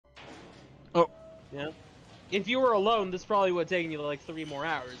Yeah. If you were alone, this probably would have taken you like 3 more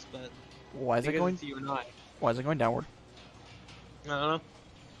hours, but Why is it because going? it's you and I. Why is it going downward? I don't know.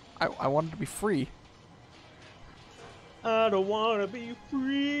 I wanted to be free. I don't wanna be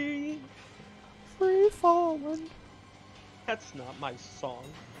free. Free falling. That's not my song.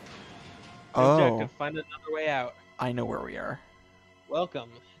 Oh, Objective, find another way out. I know where we are. Welcome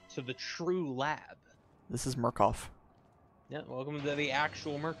to the true lab. This is Murkoff. Yeah, welcome to the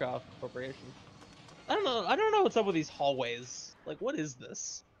actual Murkoff Corporation. I don't know what's up with these hallways. Like, what is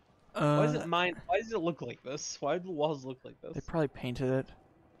this? Why is it mine? Why does it look like this? Why do the walls look like this? They probably painted it.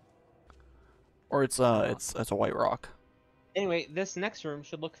 Or it's a white rock. Anyway, this next room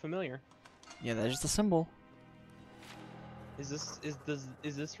should look familiar. Yeah, that's just a symbol. Is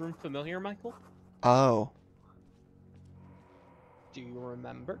this room familiar, Michael? Oh. Do you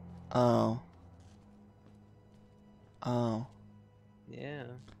remember? Oh. Oh. Yeah.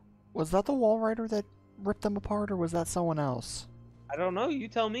 Was that the wall rider that ripped them apart, or was that someone else? I don't know. You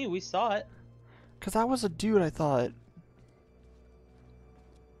tell me. We saw it. Because that was a dude, I thought.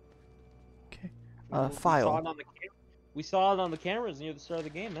 Okay. File. We saw it on the cameras near the start of the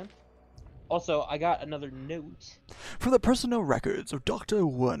game, man. Also, I got another note. From the personal records of Dr.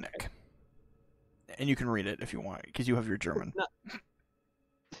 Wernicke. And you can read it if you want, because you have your German.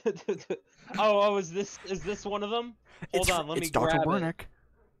 Oh, is this one of them? Hold on, let me grab Dr. Wernicke.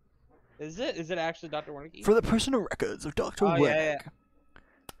 it. Is it actually Dr. Wernicke? For the personal records of Dr. Wernicke. Yeah.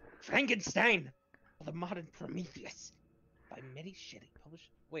 Frankenstein, the modern Prometheus, by Mehdi Shitty. Published.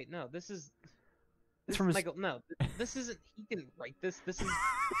 Wait, no, this is from his... Michael. No, this isn't. He didn't write this. This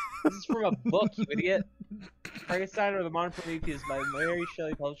is from a book, you idiot. Frankenstein or the Modern Prometheus by Mary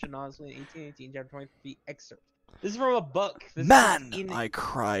Shelley, published anonymously in 1818, chapter 23, excerpt. This is from a book. Man, I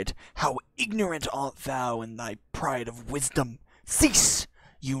cried, how ignorant art thou in thy pride of wisdom! Cease!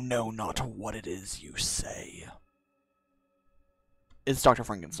 You know not what it is you say. It's Dr.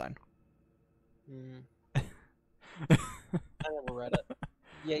 Frankenstein. I never read it.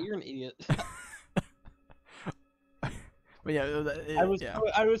 Yeah, you're an idiot. But yeah,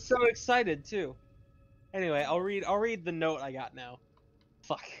 I was so excited too. Anyway, I'll read the note I got now.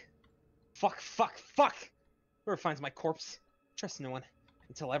 Fuck. Whoever finds my corpse, trust no one,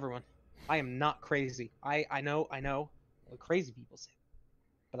 and tell everyone. I am not crazy. I know what crazy people say.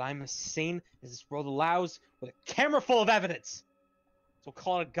 But I'm as sane as this world allows, with a camera full of evidence. So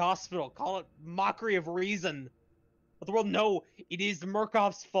call it a gospel, call it mockery of reason. Let the world know it is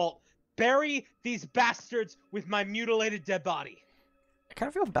Murkoff's fault. Bury these bastards with my mutilated dead body. I kind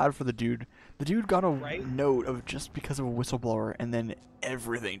of feel bad for the dude. The dude got a note of just because of a whistleblower, and then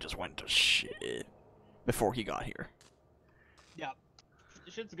everything just went to shit before he got here. Yeah,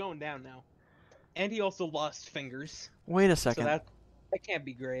 shit's going down now. And he also lost fingers. Wait a second. So that can't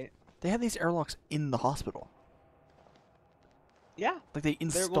be great. They had these airlocks in the hospital. Yeah. Like they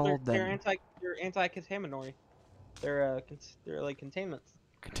installed them. They're anti-contaminatory. They're like containments.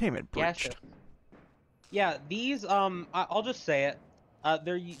 Containment breach. Yeah, these I'll just say it.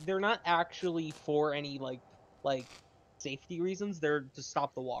 They're not actually for any like safety reasons. They're to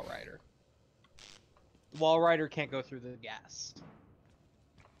stop the wall rider. The wall rider can't go through the gas.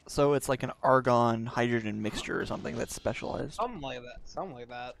 So it's like an argon hydrogen mixture or something that's specialized. Something like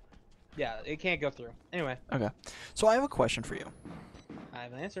that. Yeah, it can't go through. Anyway. Okay. So I have a question for you. I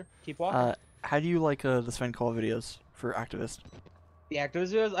have an answer. Keep walking. How do you like the Sven Call videos for activists? The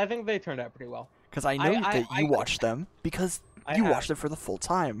activist videos, I think they turned out pretty well. Because I know that you watch them because you watched them for the full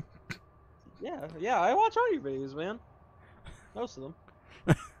time. Yeah, I watch all your videos, man. Most of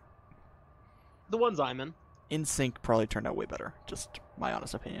them. The ones I'm in. In Sync probably turned out way better. Just my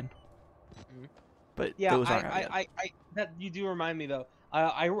honest opinion. Mm-hmm. But yeah, those aren't that you do remind me though.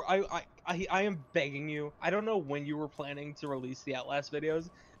 I am begging you. I don't know when you were planning to release the Outlast videos,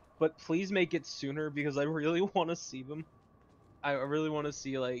 but please make it sooner because I really want to see them. I really want to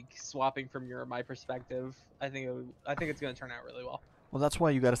see like swapping from my perspective. I think it's gonna turn out really well. Well, that's why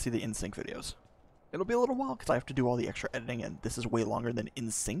you got to see the In Sync videos. It'll be a little while because I have to do all the extra editing, and this is way longer than In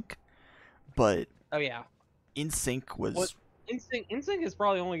Sync. But oh yeah, In Sync was In Sync is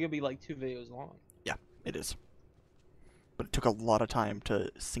probably only gonna be like 2 videos long. Yeah, it is. But it took a lot of time to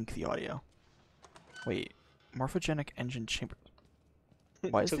sync the audio. Wait, morphogenic engine chamber.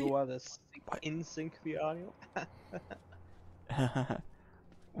 Why is took a while to in sync the audio?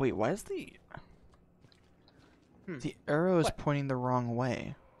 Wait, why is the arrow is pointing the wrong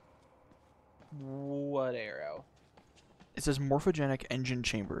way? What arrow? It says morphogenic engine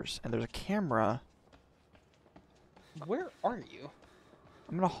chambers, and there's a camera. Where are you?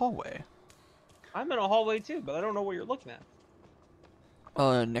 I'm in a hallway. I'm in a hallway too, but I don't know what you're looking at.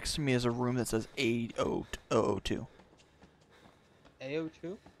 Next to me is a room that says A002.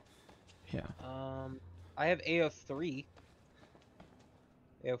 AO2? Yeah. I have AO3.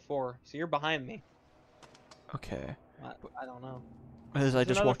 AO4. So you're behind me. Okay. I don't know. As I There's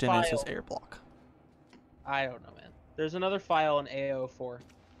just another walked in and it says file. air block. I don't know, man. There's another file in AO4.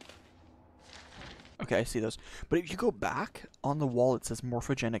 Okay, I see those. But if you go back, on the wall it says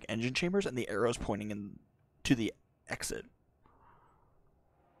morphogenic engine chambers and the arrow's pointing in to the exit.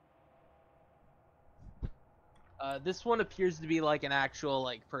 This one appears to be like an actual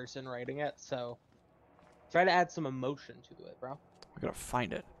like person writing it, so try to add some emotion to it, bro. I gotta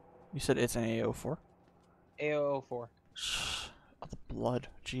find it. You said it's an AO4? AO4. Oh, the blood.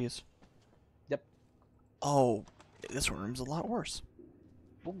 Jeez. Yep. Oh, this room's a lot worse.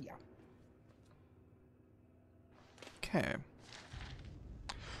 Oh yeah. Okay.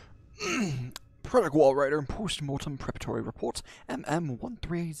 Product wall writer post-mortem preparatory reports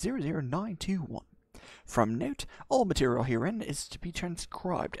MM1300921. From note, all material herein is to be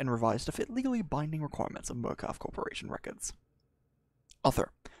transcribed and revised to fit legally binding requirements of Murkoff Corporation records.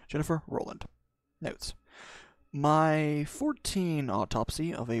 Author, Jennifer Rowland. Notes. My 14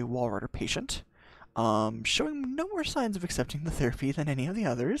 autopsy of a wall writer patient, showing no more signs of accepting the therapy than any of the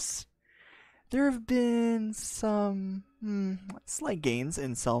others. There have been some slight gains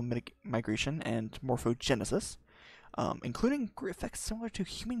in cell migration and morphogenesis, including effects similar to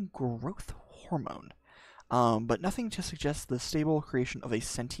human growth hormone, but nothing to suggest the stable creation of a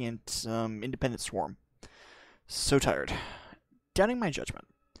sentient, independent swarm. So tired. Doubting my judgment,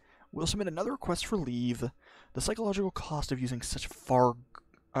 we'll submit another request for leave. The psychological cost of using such far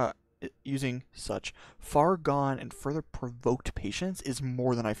gone and further provoked patients is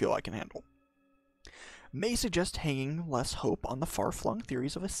more than I feel I can handle. May suggest hanging less hope on the far-flung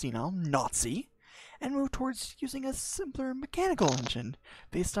theories of a senile Nazi, and move towards using a simpler mechanical engine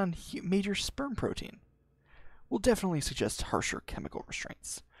based on major sperm protein. Will definitely suggest harsher chemical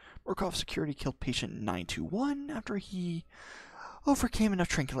restraints. Murkoff security killed patient 921 after he overcame enough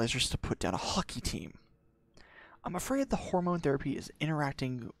tranquilizers to put down a hockey team. I'm afraid the hormone therapy is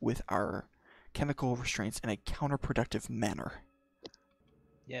interacting with our chemical restraints in a counterproductive manner.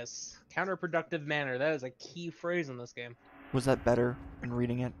 Yes, counterproductive manner. That is a key phrase in this game. Was that better in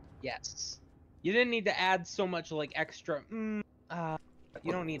reading it? Yes. You didn't need to add so much like extra. You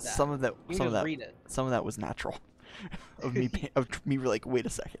don't need that. Some of that. You Some can of just that. read it. Some of that was natural. of me like, wait a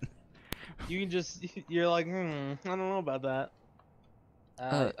second. You can just. You're like, I don't know about that.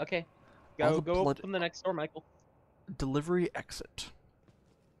 Okay. Go open the next door, Michael. Delivery exit.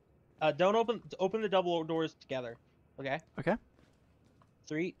 Don't open the double doors together. Okay. Okay.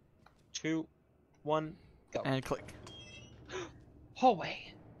 3, 2, 1, go. And click.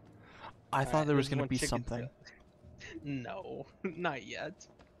 Hallway. I thought there was going to be something. No, not yet.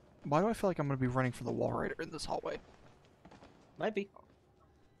 Why do I feel like I'm going to be running from the wall rider in this hallway? Might be.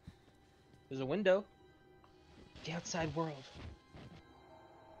 There's a window. The outside world.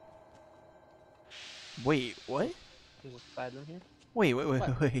 Wait, what? There's a side room here.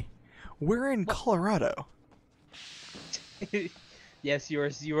 Wait. We're in Colorado. Yes, you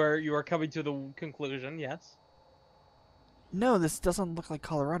are coming to the conclusion. Yes. No, this doesn't look like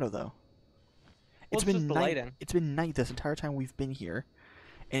Colorado though. Well, it's been night. Lighting. It's been night this entire time we've been here,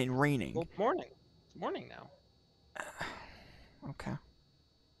 and raining. Well, it's morning. It's morning now. Okay.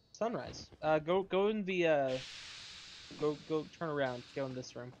 Sunrise. Go in the go turn around. Go in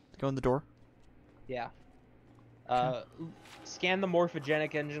this room. Go in the door. Yeah. Scan the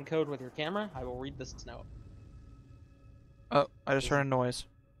morphogenic engine code with your camera. I will read this note. Oh, I just heard a noise.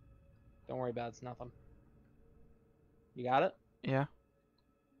 Don't worry about it. It's nothing. You got it? Yeah.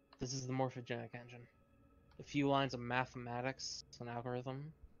 This is the morphogenic engine. A few lines of mathematics, an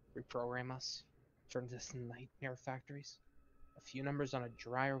algorithm, reprogram us, turn us into nightmare factories. A few numbers on a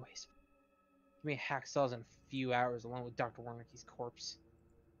dry erase. Give me hacksaws in a few hours along with Dr. Wernicke's corpse.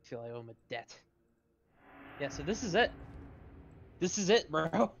 I feel I owe him a debt. Yeah, so this is it. This is it,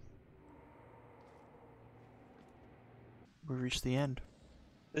 bro. We reached the end.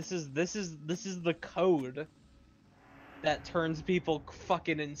 This is the code that turns people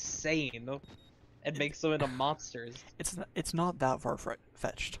fucking insane and makes them into monsters. It's not that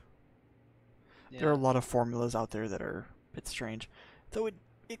far-fetched. Yeah. There are a lot of formulas out there that are a bit strange, though it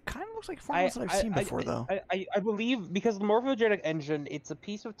kind of looks like formulas that I've seen before, though. I believe because the morphogenic engine, it's a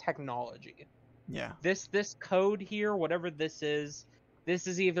piece of technology. Yeah. This code here, whatever this is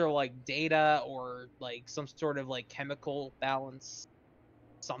either like data or like some sort of like chemical balance,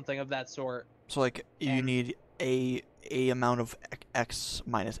 something of that sort. So like you need a amount of X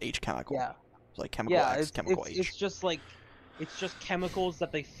minus H chemical. Yeah. So like chemical X, chemical H. It's just like It's just chemicals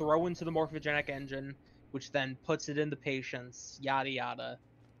that they throw into the morphogenic engine, which then puts it into patients, yada yada,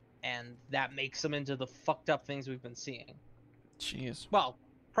 and that makes them into the fucked up things we've been seeing. Jeez. Well,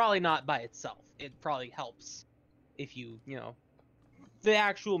 probably not by itself. It probably helps if you know, the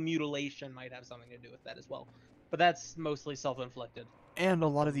actual mutilation might have something to do with that as well. But that's mostly self-inflicted. And a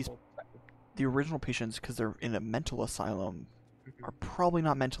lot of the original patients, because they're in a mental asylum, are probably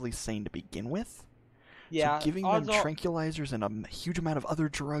not mentally sane to begin with. Yeah, so giving them tranquilizers and a huge amount of other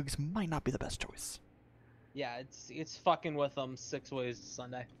drugs might not be the best choice. Yeah, it's fucking with them 6 ways to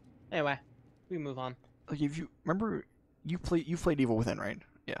Sunday. Anyway, we move on. Like, if you remember, you played Evil Within, right?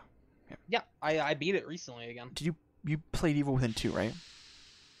 Yeah. Yeah, I beat it recently again. Did you played Evil Within 2, right?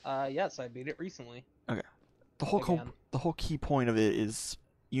 Yes, I beat it recently. Okay. The whole key point of it is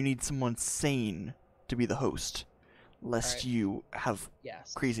you need someone sane to be the host, lest you have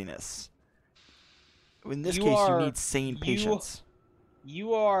craziness. In this case, you need sane patients.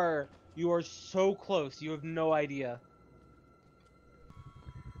 You are so close. You have no idea.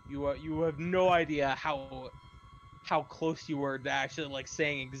 You have no idea how close you were to actually like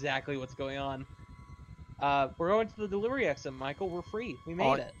saying exactly what's going on. We're going to the delivery exit, Michael. We're free. We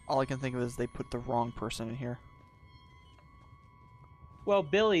made it. All I can think of is they put the wrong person in here. Well,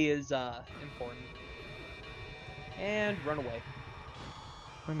 Billy is important. And run away.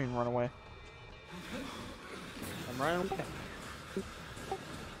 What do you mean run away? I'm running away.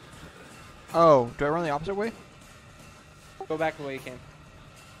 Oh, do I run the opposite way? Go back the way you came.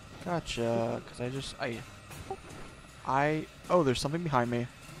 Gotcha. Because oh, there's something behind me.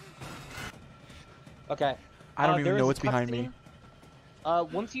 Okay. I don't even know what's behind me.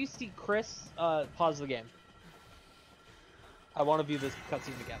 Once you see Chris, pause the game. I want to view this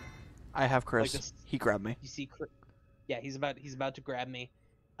cutscene again. I have Chris. Like he grabbed me. You see Chris? Yeah, he's about to grab me.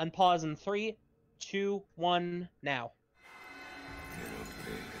 Unpause in 3, 2, 1, now.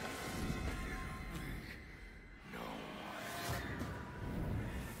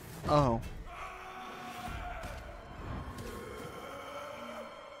 Oh.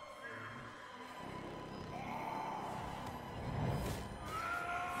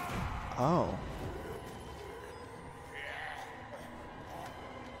 Oh.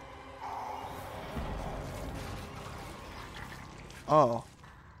 Oh.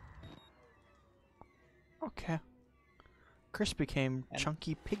 Okay. Chris became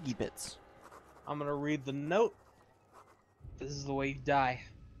chunky piggy bits. I'm gonna read the note. This is the way you die.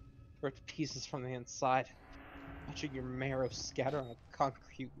 Ripped to pieces from the inside. Watching your marrow scatter on a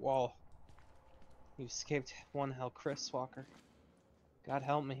concrete wall. You escaped one hell, Chris Walker. God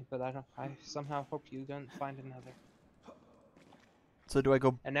help me, but I somehow hope you don't find another. So do I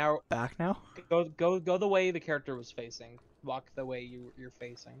go and now back now? Go the way the character was facing. Walk the way you're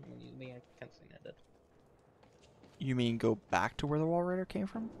facing when the cutscene ended. You mean go back to where the Wall Rider came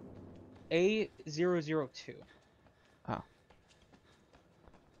from? A002. Oh.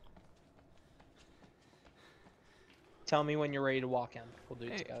 Tell me when you're ready to walk in. We'll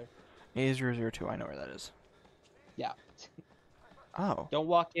do it together. A002, I know where that is. Yeah. Oh. Don't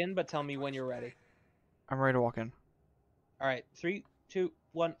walk in, but tell me when you're ready. I'm ready to walk in. Alright, 3, 2,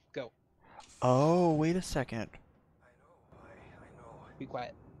 1, go. Oh, wait a second. I know. Be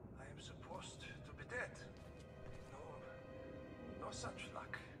quiet. I am supposed to be dead. No such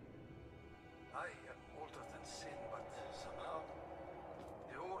luck. I am older than sin, but somehow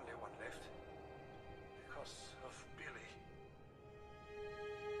the only one left. Because of Billy.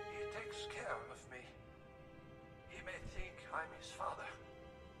 He takes care of me. He may think I'm his father.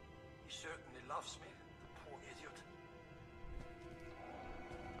 He certainly loves me, the poor idiot.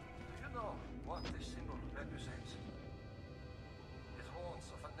 Do you know what this symbol represents? It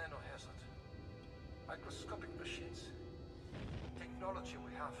warns of a nanohazard. Microscopic machines. Technology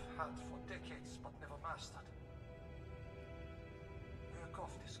we have had for decades but never mastered.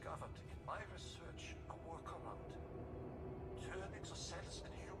 Murkoff discovered in my research a workaround. Turn exocells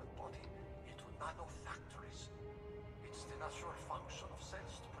in the human body into nanofactories. It's the natural function of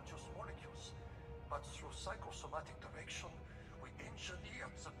cells to produce molecules, but through psychosomatic direction, we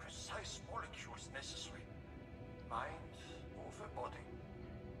engineered the precise molecules necessary. Mind over body.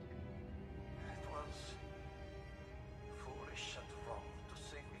 It was foolish and wrong to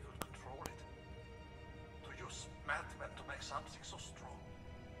think we could control it. To use madmen to make something so strong.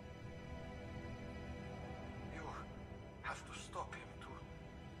 You have to stop him, to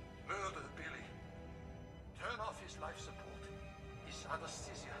murder Billy. Turn off his life support, his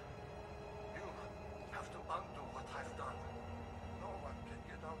anesthesia. You have to undo what I've done. No one can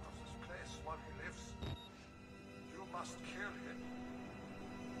get out of this place while he lives. You must kill him.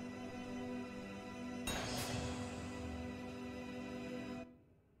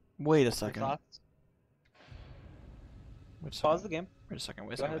 Wait a Your second. thoughts? Wait a second. Pause the game. Wait a second.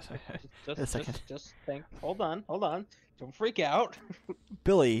 Wait a Go second. ahead. Wait a second. Just, Wait a second. just think. Hold on. Hold on. Don't freak out.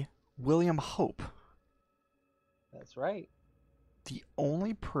 Billy William Hope, That's right. the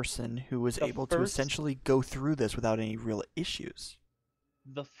only person who was The able to first- essentially go through this without any real issues.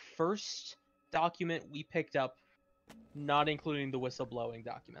 The first document we picked up, not including the whistleblowing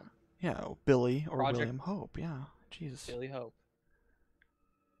document. Yeah, Billy or Project- William Hope. Yeah, Jesus. Billy Hope.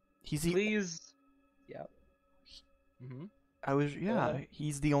 He's the. Please. Yep. Mm-hmm. Yeah, ahead.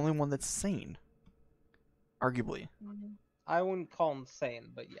 he's the only one that's sane. Arguably. I wouldn't call him sane,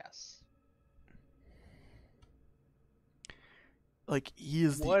 but yes. Like he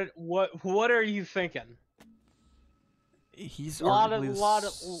is the. What are you thinking? He's Lot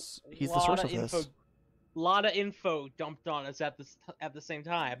arguably he's the source of this. Lot of info dumped on us at the same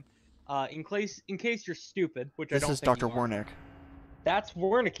time. In case you're stupid, which This I don't is think Dr. you are. Wernicke. That's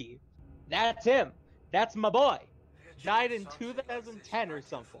Wernicke. That's him. That's my boy. Died in 2010 or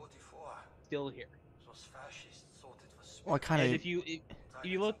something. Still here. Well, I kind And of. if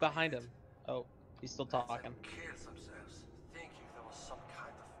you look behind him, oh, he's still talking. Kill themselves, thinking there was some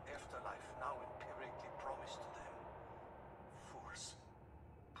kind of afterlife now empirically promised to them. Fools.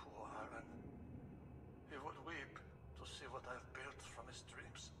 Poor Alan. He would weep to see what I've built from his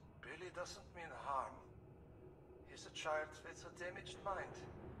dreams. Billy doesn't mean harm. He's a child with a damaged mind,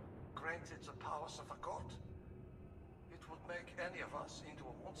 granted the powers of a god. It would make any of us into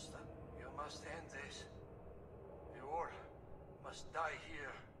a monster. You must end this. You all must die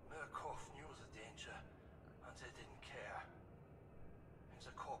here. Murkoff knew the danger, and they didn't care. In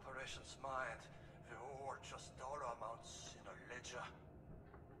the corporation's mind, we're all just dollar amounts in a ledger.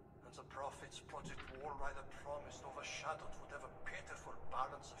 And the Prophet's Project Wallrider promised overshadowed whatever pitiful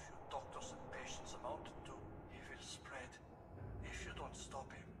balance a few doctors and patients amounted to. He will spread if you don't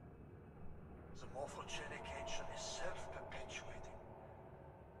stop him. The morphogenic engine is self-perpetuating.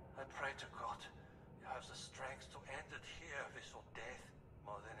 I pray to God you have the strength to end it here with your death.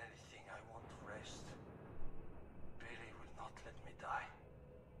 More than anything, I want rest. Billy will not let me die.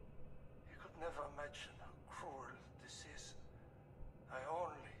 You could never imagine how cruel this is. I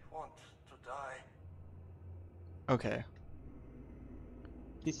only want to die. Okay.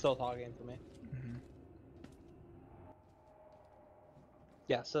 He's still talking to me. Mhm.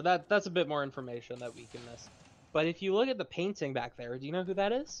 Yeah, so that's a bit more information that we can miss. But if you look at the painting back there, do you know who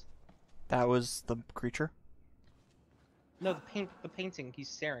that is? That was the creature. No, the painting he's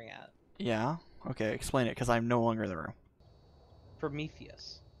staring at. Yeah. Okay. Explain it, because I'm no longer in the room.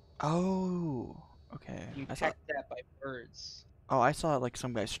 Prometheus. Oh. Okay. You I saw. pecked at by birds. Oh, I saw like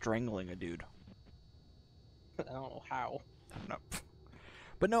some guy strangling a dude. I don't know how. I don't know.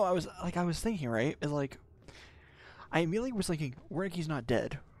 But no, I was thinking, right? Is like, I immediately was thinking, Wernicke's not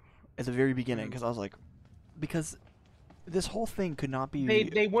dead, at the very beginning, because I was like, because this whole thing could not be.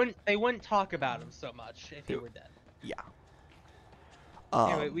 They wouldn't talk about him so much if he were dead. Yeah.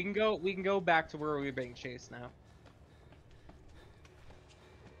 Anyway, we can go back to where we were being chased now.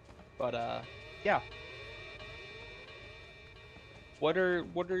 But yeah. What are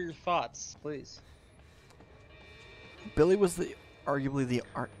your thoughts, please? Billy was arguably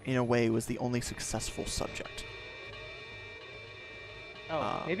in a way was the only successful subject.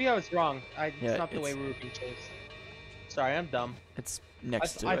 Oh, maybe I was wrong. yeah, it's not the way we were being chased. Sorry, I'm dumb. It's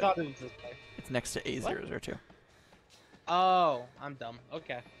next to I it. thought it was this way. It's next to A002. Oh, I'm dumb.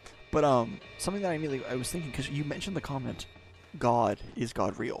 Okay. But something that I was thinking, because you mentioned the comment, "God is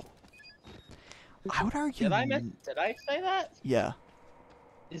God real." I would argue. Did I say that? Yeah.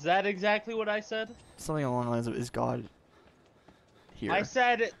 Is that exactly what I said? Something along the lines of, "Is God here?" I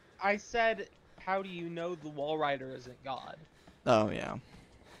said, how do you know the Wall Rider isn't God? Oh yeah.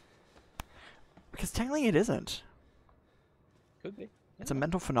 Because technically it isn't. Could be. It's a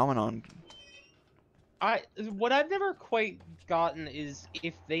mental phenomenon. What I've never quite gotten is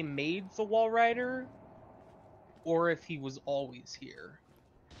if they made the Wall Rider, or if he was always here.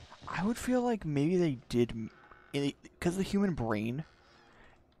 I would feel like maybe they did, because the human brain.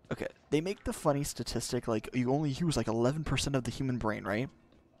 Okay, they make the funny statistic like you only use like 11% of the human brain, right?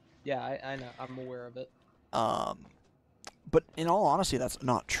 Yeah, I know. I'm aware of it. But in all honesty, that's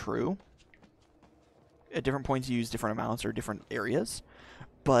not true. At different points, you use different amounts or different areas.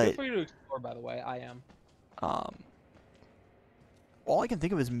 But Feel free to explore, by the way. I am. all I can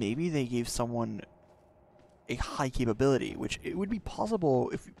think of is maybe they gave someone a high capability, which it would be possible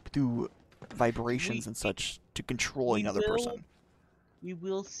if through vibrations and such to control another person. We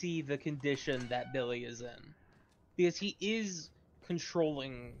will see the condition that Billy is in, because he is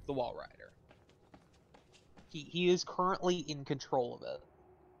controlling the Wall Rider. He is currently in control of it.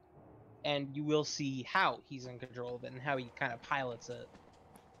 and you will see how he's in control of it and how he kind of pilots it.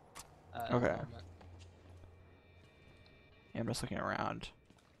 At Okay. the moment. Yeah, I'm just looking around.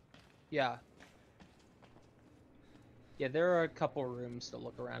 Yeah. Yeah, there are a couple rooms to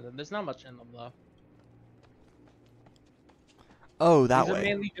look around in. There's not much in them though. Oh, that These are way.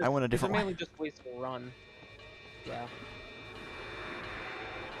 mainly just, I went a these are different way. mainly just ways to run. Yeah.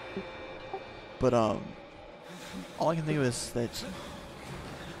 But all I can think of is that,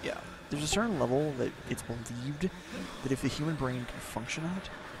 yeah, there's a certain level that it's believed that if the human brain can function at,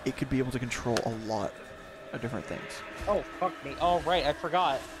 it could be able to control a lot of different things. Oh, fuck me. Oh, right, I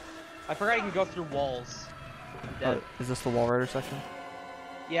forgot. I forgot you can go through walls. I'm dead. Is this the wall rider section?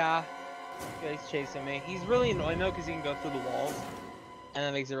 Yeah. Yeah, he's chasing me. He's really annoying though because he can go through the walls. And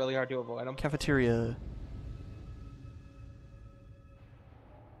that makes it really hard to avoid him. Cafeteria.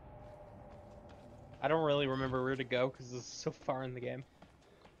 I don't really remember where to go because it's so far in the game.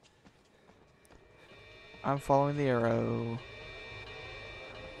 I'm following the arrow.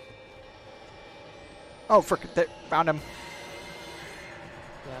 Oh, frick, found him.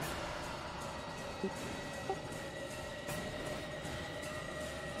 Yeah.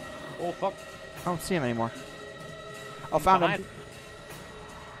 Oh, fuck. I don't see him anymore. Oh, found Behind. him.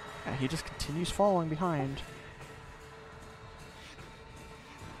 Yeah, he just continues following behind.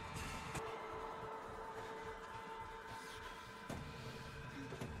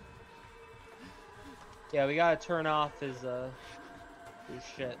 Yeah, we gotta turn off his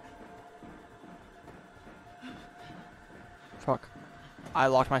shit. Fuck. I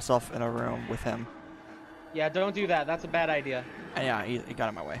locked myself in a room with him. Yeah, don't do that. That's a bad idea. And yeah, he got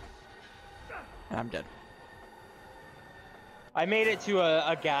in my way. And I'm dead. I made it to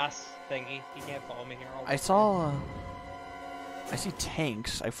a gas thingy. He can't follow me here. I see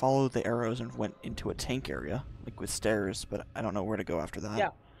tanks. I followed the arrows and went into a tank area, like with stairs, but I don't know where to go after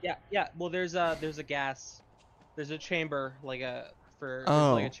that. Yeah. Well, there's a gas. There's a chamber, like a there's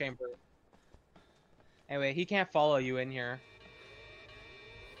Oh. like a chamber. Anyway, he can't follow you in here.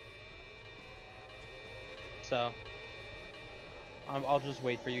 So, I'll just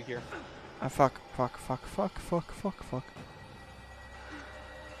wait for you here. Fuck. Where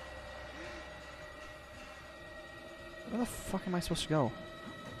the fuck am I supposed to go?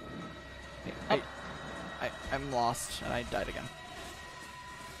 I'm lost, and I died again.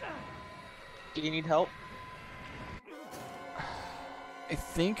 Do you need help? I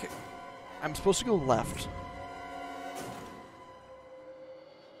think I'm supposed to go left.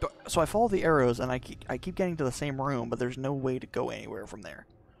 So I follow the arrows, and I keep getting to the same room, but there's no way to go anywhere from there.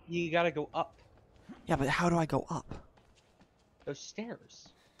 You gotta go up Yeah, but how do I go up? those stairs.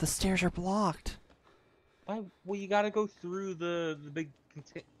 The stairs are blocked. Why? Well, you gotta go through the big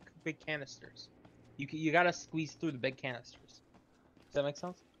canisters. You gotta squeeze through the big canisters. Does that make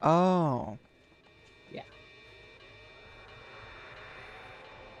sense? Oh. Yeah.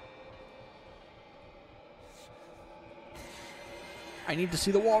 I need to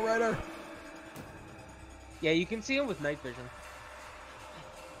see the wall rider. Yeah, you can see him with night vision,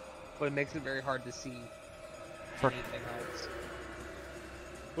 but it makes it very hard to see anything else,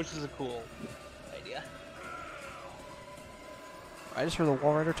 which is a cool idea. I just heard the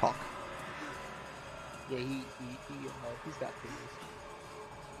wall rider talk. Yeah, he's got things.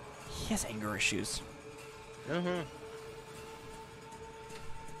 He has anger issues. Mm-hmm.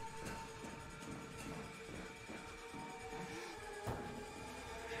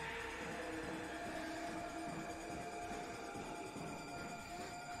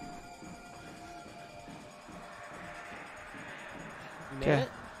 Okay.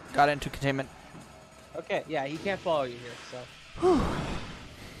 Got into containment. Okay, yeah, he can't follow you here, so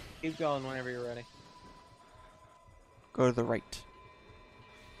keep going whenever you're ready. Go to the right.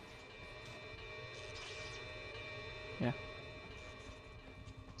 Yeah.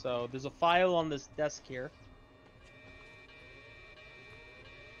 So there's a file on this desk here.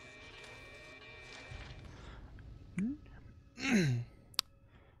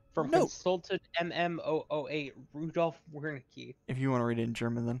 From No. Consultant MM008 Rudolf Wernicke. If you want to read it in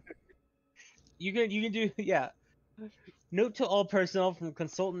German, then. You can do, yeah. Note to all personnel from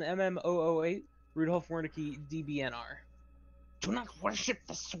Consultant MM008 Rudolf Wernicke DBNR. Do not worship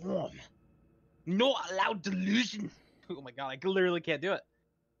the swarm. No allowed delusion. Oh my god, I literally can't do it.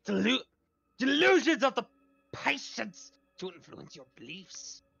 Delusions of the patients to influence your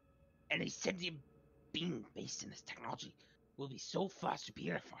beliefs. Any sentient being based in this technology will be so far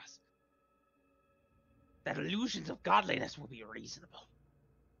superior for us that illusions of godliness will be reasonable.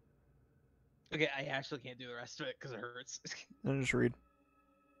 Okay, I actually can't do the rest of it because it hurts. Then just read.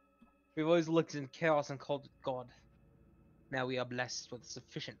 We've always looked in chaos and called it God. Now we are blessed with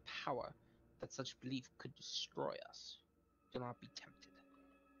sufficient power that such belief could destroy us. Do not be tempted.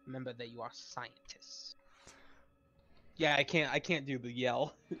 Remember that you are scientists. Yeah, I can't do the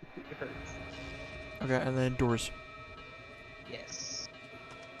yell. It hurts. Okay, and then doors. Yes.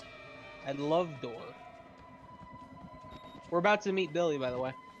 I love door. We're about to meet Billy, by the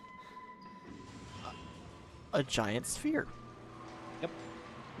way. A giant sphere. Yep.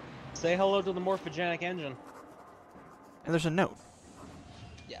 Say hello to the morphogenic engine. And there's a note.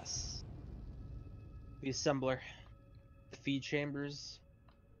 Yes. The assembler. The feed chambers.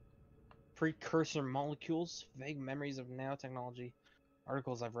 Precursor molecules. Vague memories of nanotechnology.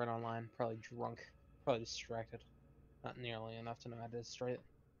 Articles I've read online. Probably drunk. Probably distracted. Not nearly enough to know how to destroy it.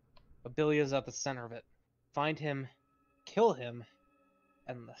 But Billy is at the center of it. Find him. Kill him.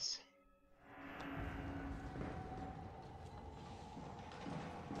 Endless.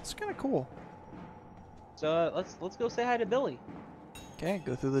 It's kind of cool. So let's go say hi to Billy. Okay,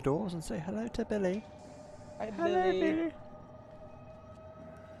 go through the doors and say hello to Billy. Hi, Hello, Billy.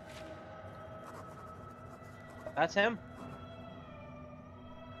 That's him.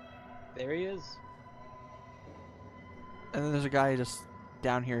 There he is. And then there's a guy just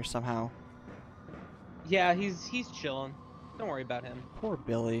down here somehow. Yeah, he's chilling. Don't worry about him. Poor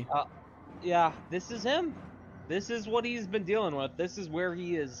Billy. Yeah, this is him. This is what he's been dealing with. This is where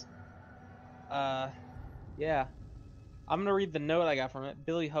he is. Yeah. I'm gonna read the note I got from it.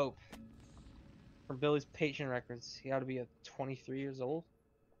 Billy Hope. From Billy's patient records. He ought to be 23 years old.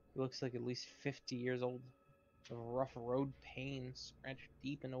 He looks like at least 50 years old. With rough road pain scratched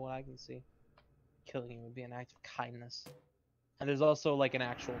deep into what I can see. Killing him would be an act of kindness. And there's also like an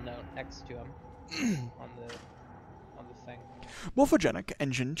actual note next to him on the thing. Morphogenic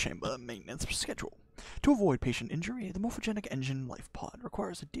engine chamber maintenance schedule. To avoid patient injury, the morphogenic engine life pod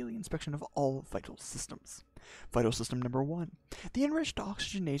requires a daily inspection of all vital systems. Vital system number 1. The enriched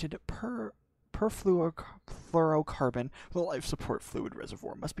oxygenated perfluorocarbon with a life support fluid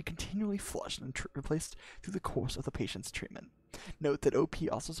reservoir must be continually flushed and replaced through the course of the patient's treatment. Note that OP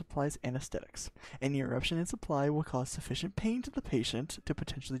also supplies anesthetics. Any interruption in supply will cause sufficient pain to the patient to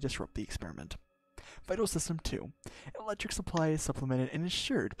potentially disrupt the experiment. Vital System 2. Electric supply is supplemented and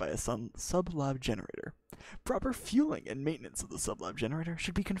assured by a sub-lab generator. Proper fueling and maintenance of the sub-lab generator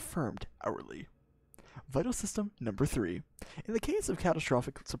should be confirmed hourly. Vital System number 3. In the case of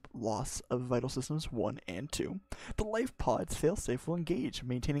catastrophic loss of Vital Systems 1 and 2, the life pod's failsafe will engage,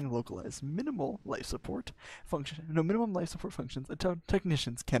 maintaining localized minimum life support functions until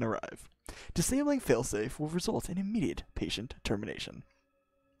technicians can arrive. Disabling failsafe will result in immediate patient termination.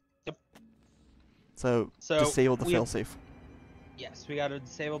 Yep. So disable the failsafe. Yes, we gotta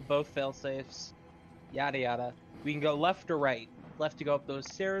disable both failsafes. Yada yada. We can go left or right. Left to go up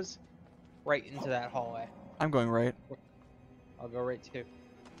those stairs, right into that hallway. I'm going right. I'll go right too.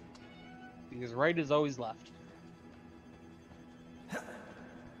 Because right is always left.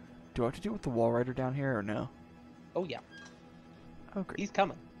 Do I have to deal with the wall rider down here or no? Oh yeah. Oh great. He's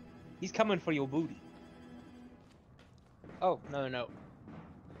coming. He's coming for your booty. Oh, no.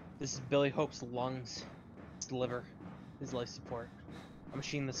 This is Billy Hope's lungs, his liver, his life support. A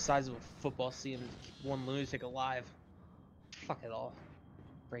machine the size of a football stadium to keep one lunatic alive. Fuck it all.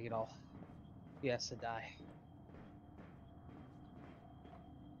 Break it all. He has to die.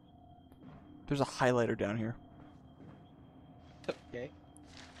 There's a highlighter down here. Okay.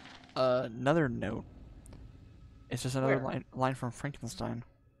 Another note. It's just another line from Frankenstein.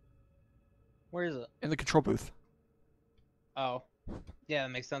 Where is it? In the control booth. Oh. Yeah, that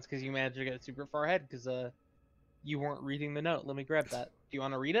makes sense because you managed to get super far ahead because you weren't reading the note. Let me grab that. Do you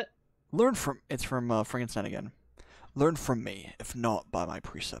want to read it? It's from Frankenstein again. Learn from me, if not by my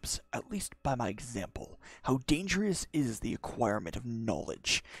precepts, at least by my example, how dangerous is the acquirement of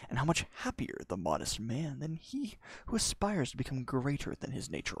knowledge, and how much happier the modest man than he who aspires to become greater than his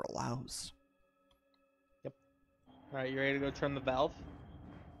nature allows. Yep. Alright, you ready to go turn the valve?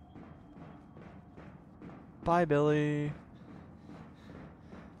 Bye, Billy.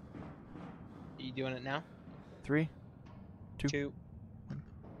 Are you doing it now? 3, 2,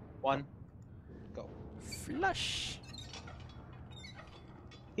 1, go. Flush.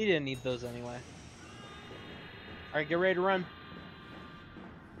 He didn't need those anyway. Alright, get ready to run.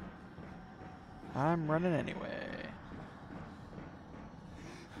 I'm running anyway.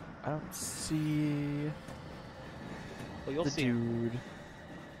 I don't see Well, you'll the see. dude.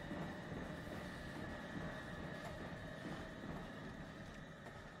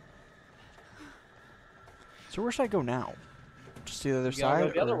 So where should I go now? Just to the other You gotta side?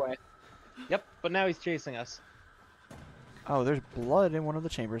 go the other or- way. Yep, but now he's chasing us. Oh, there's blood in one of the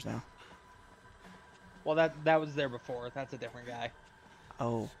chambers now. Well, that was there before. That's a different guy.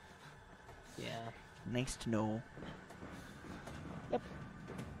 Oh, Yeah. nice to know. Yep.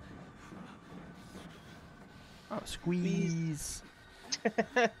 Oh, squeeze.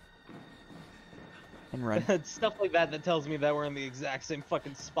 And run. It's stuff like that that tells me that we're in the exact same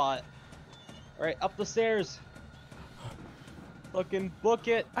fucking spot. Alright, up the stairs. Fucking book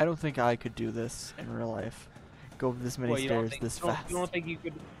it. I don't think I could do this in real life. Go up this many Well, stairs this fast. You don't think you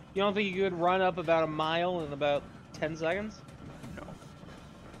could? You don't think you could run up about a mile in about 10 seconds? No.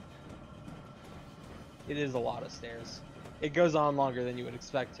 It is a lot of stairs. It goes on longer than you would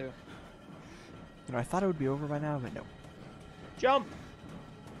expect to. You know, I thought it would be over by now, but no. Jump!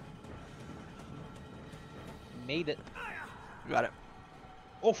 Made it. You got it.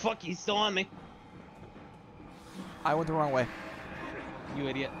 Oh fuck, he's still on me. I went the wrong way. You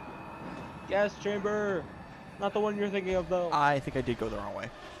idiot. Gas chamber! Not the one you're thinking of, though. I think I did go the wrong way.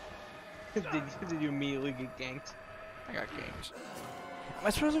 did you immediately get ganked? I got ganked. Am I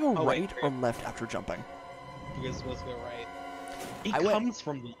supposed to go right wait. or left after jumping? You're supposed to go right. He I went- comes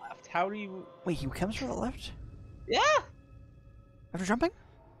from the left. How do you... Wait, he comes from the left? Yeah! After jumping?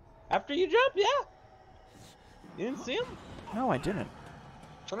 After you jump, yeah! You didn't see him? No, I didn't.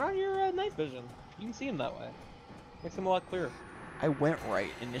 Turn on your night vision. You can see him that way. Makes him a lot clearer. I went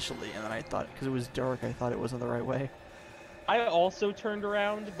right initially, and then I thought, because it was dark, I thought it wasn't the right way. I also turned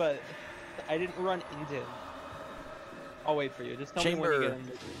around, but I didn't run into him. I'll wait for you. Just tell me when you get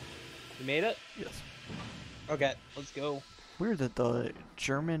in. You made it? Yes. Okay, let's go. Weird that the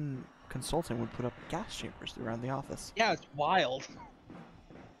German consultant would put up gas chambers around the office. Yeah, it's wild.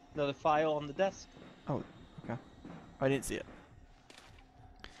 Another file on the desk. Oh, okay. I didn't see it.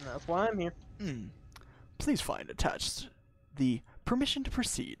 That's why I'm here. Please find attached the Permission to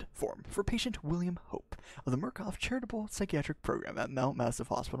Proceed form for patient William Hope of the Murkoff Charitable Psychiatric Program at Mount Massive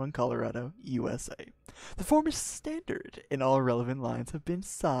Hospital in Colorado, USA. The form is standard, and all relevant lines have been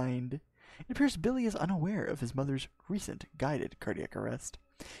signed. It appears Billy is unaware of his mother's recent guided cardiac arrest.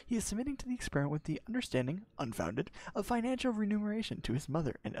 He is submitting to the experiment with the understanding, unfounded, of financial remuneration to his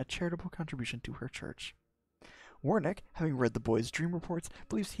mother and a charitable contribution to her church. Wernicke, having read the boy's dream reports,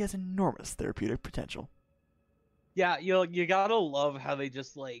 believes he has enormous therapeutic potential. Yeah, you gotta love how they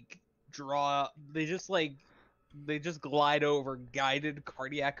just like they just glide over guided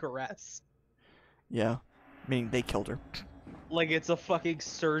cardiac arrests. Yeah, meaning they killed her. Like it's a fucking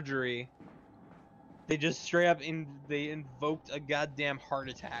surgery. They just straight up they invoked a goddamn heart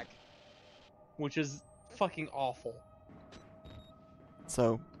attack, which is fucking awful.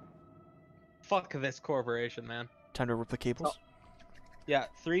 So, Fuck this corporation, man. time to rip the cables. Yeah,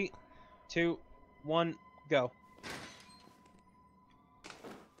 3, 2, 1, go.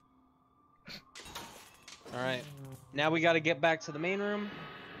 Alright. Now we gotta get back to the main room,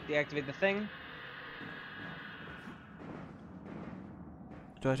 deactivate the thing.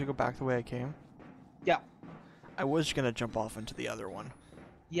 Do I have to go back the way I came? Yeah. I was gonna jump off into the other one.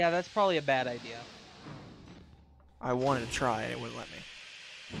 Yeah, that's probably a bad idea. I wanted to try and it wouldn't let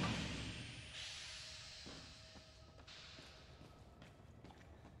me.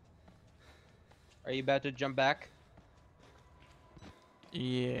 Are you about to jump back?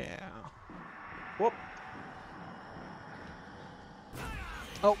 Yeah. Whoop.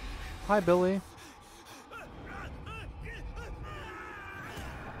 Oh, hi Billy.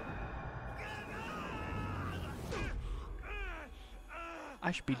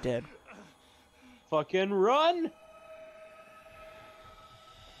 I should be dead. Fucking run!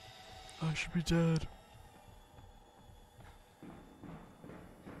 I should be dead.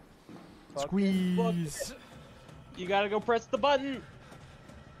 Fucking book Squeeze. it. You gotta go press the button.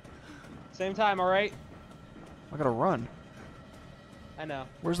 Same time, alright? I gotta run. I know.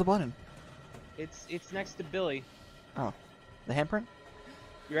 Where's the button? It's next to Billy. Oh, the handprint?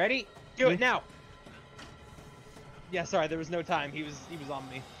 You ready? Do it now. Yeah, sorry, there was no time. He was on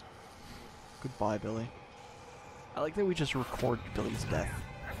me. Goodbye, Billy. I like that we just record Billy's death.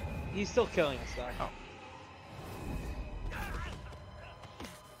 He's still killing us though. Oh.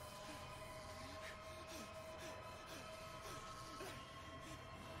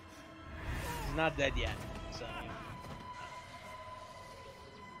 He's not dead yet, so.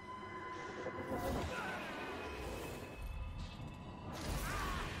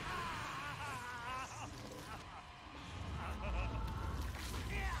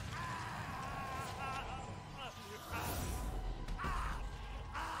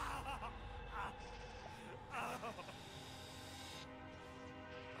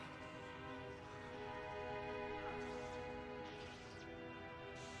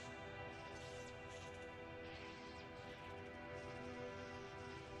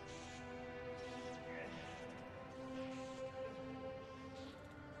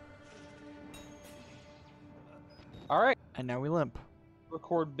 All right. And now we limp.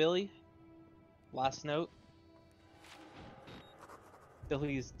 Record Billy. Last note.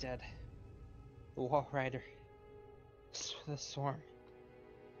 Billy is dead. The Wall Rider. The Swarm.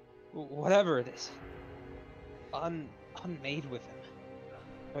 Whatever it is. I'm made with him.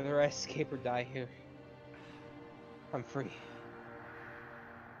 Whether I escape or die here, I'm free.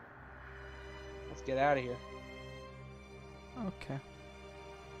 Let's get out of here. Okay.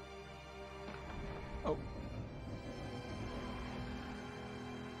 Oh.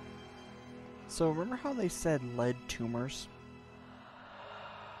 So remember how they said lead tumors?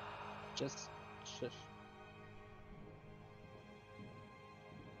 Just shush.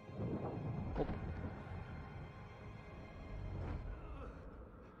 Oh.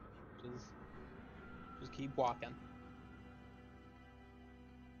 Just keep walking.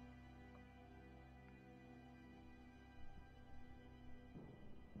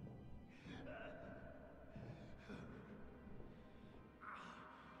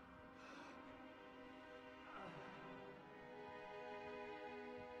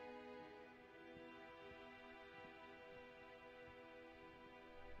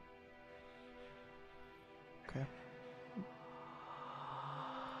 Okay.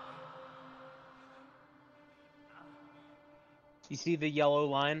 You see the yellow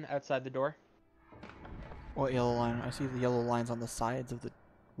line outside the door? What yellow line? I see the yellow lines on the sides of the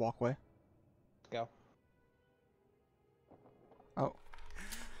walkway. Go. Oh.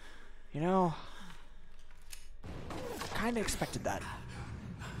 You know, kinda expected that.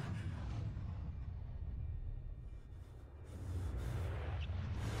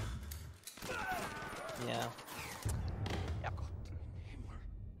 Yeah.